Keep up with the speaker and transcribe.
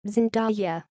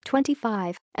Zendaya,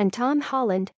 25, and Tom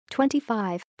Holland,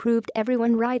 25, proved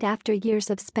everyone right after years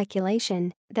of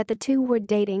speculation that the two were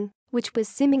dating, which was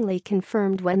seemingly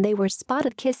confirmed when they were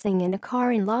spotted kissing in a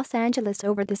car in Los Angeles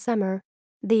over the summer.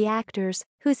 The actors,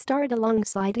 who starred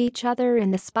alongside each other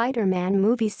in the Spider-Man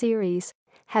movie series,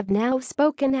 have now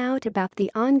spoken out about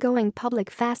the ongoing public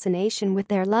fascination with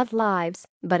their love lives,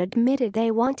 but admitted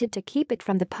they wanted to keep it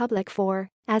from the public for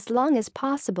as long as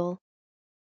possible.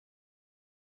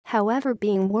 However,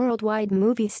 being worldwide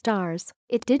movie stars,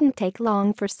 it didn't take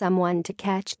long for someone to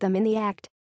catch them in the act.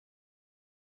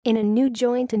 In a new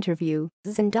joint interview,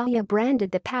 Zendaya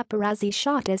branded the paparazzi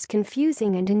shot as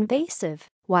confusing and invasive,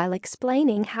 while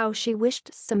explaining how she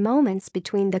wished some moments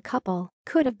between the couple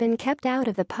could have been kept out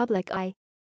of the public eye.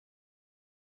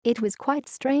 "It was quite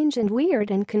strange and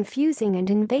weird and confusing and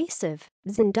invasive,"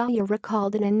 Zendaya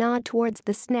recalled in a nod towards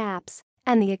the snaps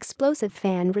and the explosive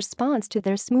fan response to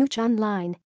their smooch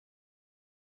online.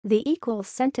 "The equal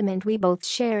sentiment we both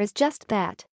share is just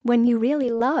that, when you really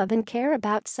love and care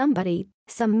about somebody,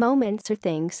 some moments or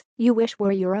things you wish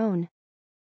were your own."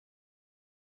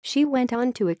 She went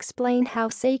on to explain how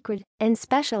sacred and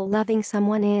special loving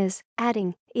someone is,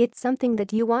 adding, "It's something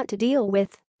that you want to deal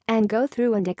with and go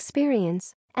through and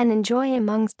experience and enjoy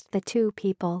amongst the two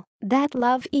people that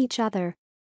love each other."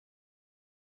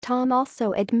 Tom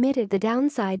also admitted the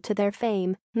downside to their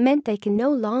fame meant they can no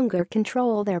longer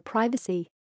control their privacy.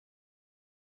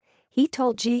 He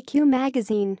told GQ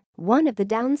magazine, "One of the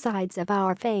downsides of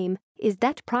our fame is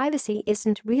that privacy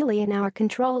isn't really in our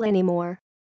control anymore.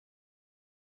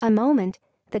 A moment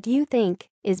that you think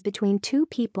is between two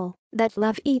people that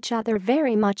love each other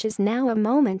very much is now a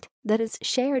moment that is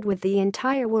shared with the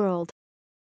entire world.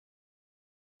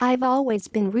 I've always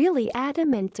been really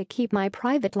adamant to keep my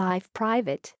private life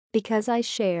private because I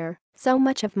share so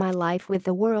much of my life with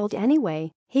the world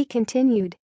anyway," he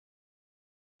continued.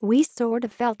 "We sort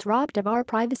of felt robbed of our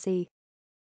privacy."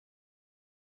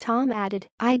 Tom added,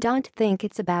 "I don't think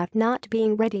it's about not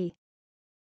being ready.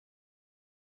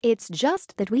 It's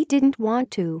just that we didn't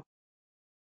want to."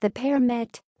 The pair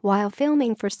met while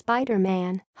filming for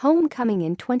Spider-Man: Homecoming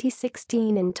in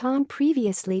 2016, and Tom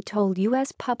previously told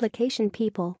U.S. publication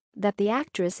People that the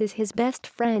actress is his best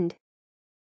friend.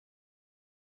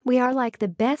 "We are like the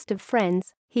best of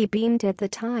friends," he beamed at the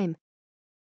time.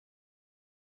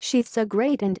 "She's so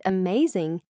great and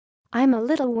amazing. I'm a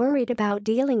little worried about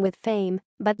dealing with fame,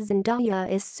 but Zendaya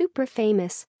is super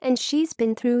famous and she's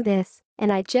been through this,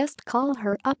 and I just call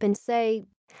her up and say,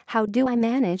 how do I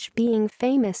manage being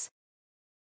famous?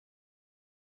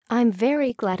 I'm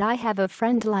very glad I have a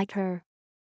friend like her."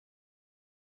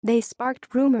 They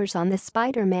sparked rumors on the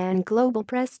Spider-Man global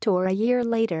press tour a year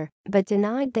later, but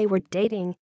denied they were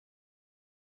dating.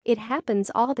 "It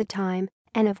happens all the time,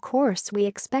 and of course we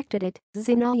expected it,"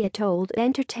 Zendaya told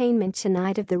Entertainment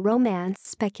Tonight of the romance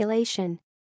speculation.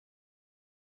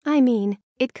 "I mean,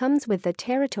 it comes with the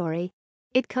territory.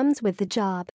 It comes with the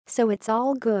job, so it's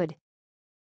all good."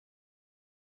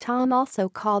 Tom also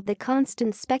called the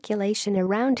constant speculation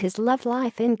around his love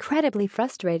life incredibly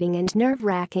frustrating and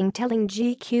nerve-wracking, telling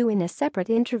GQ in a separate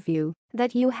interview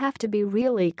that you have to be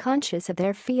really conscious of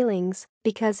their feelings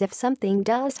because if something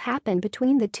does happen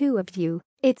between the two of you,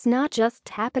 it's not just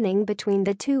happening between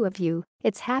the two of you,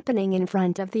 it's happening in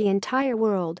front of the entire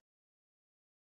world.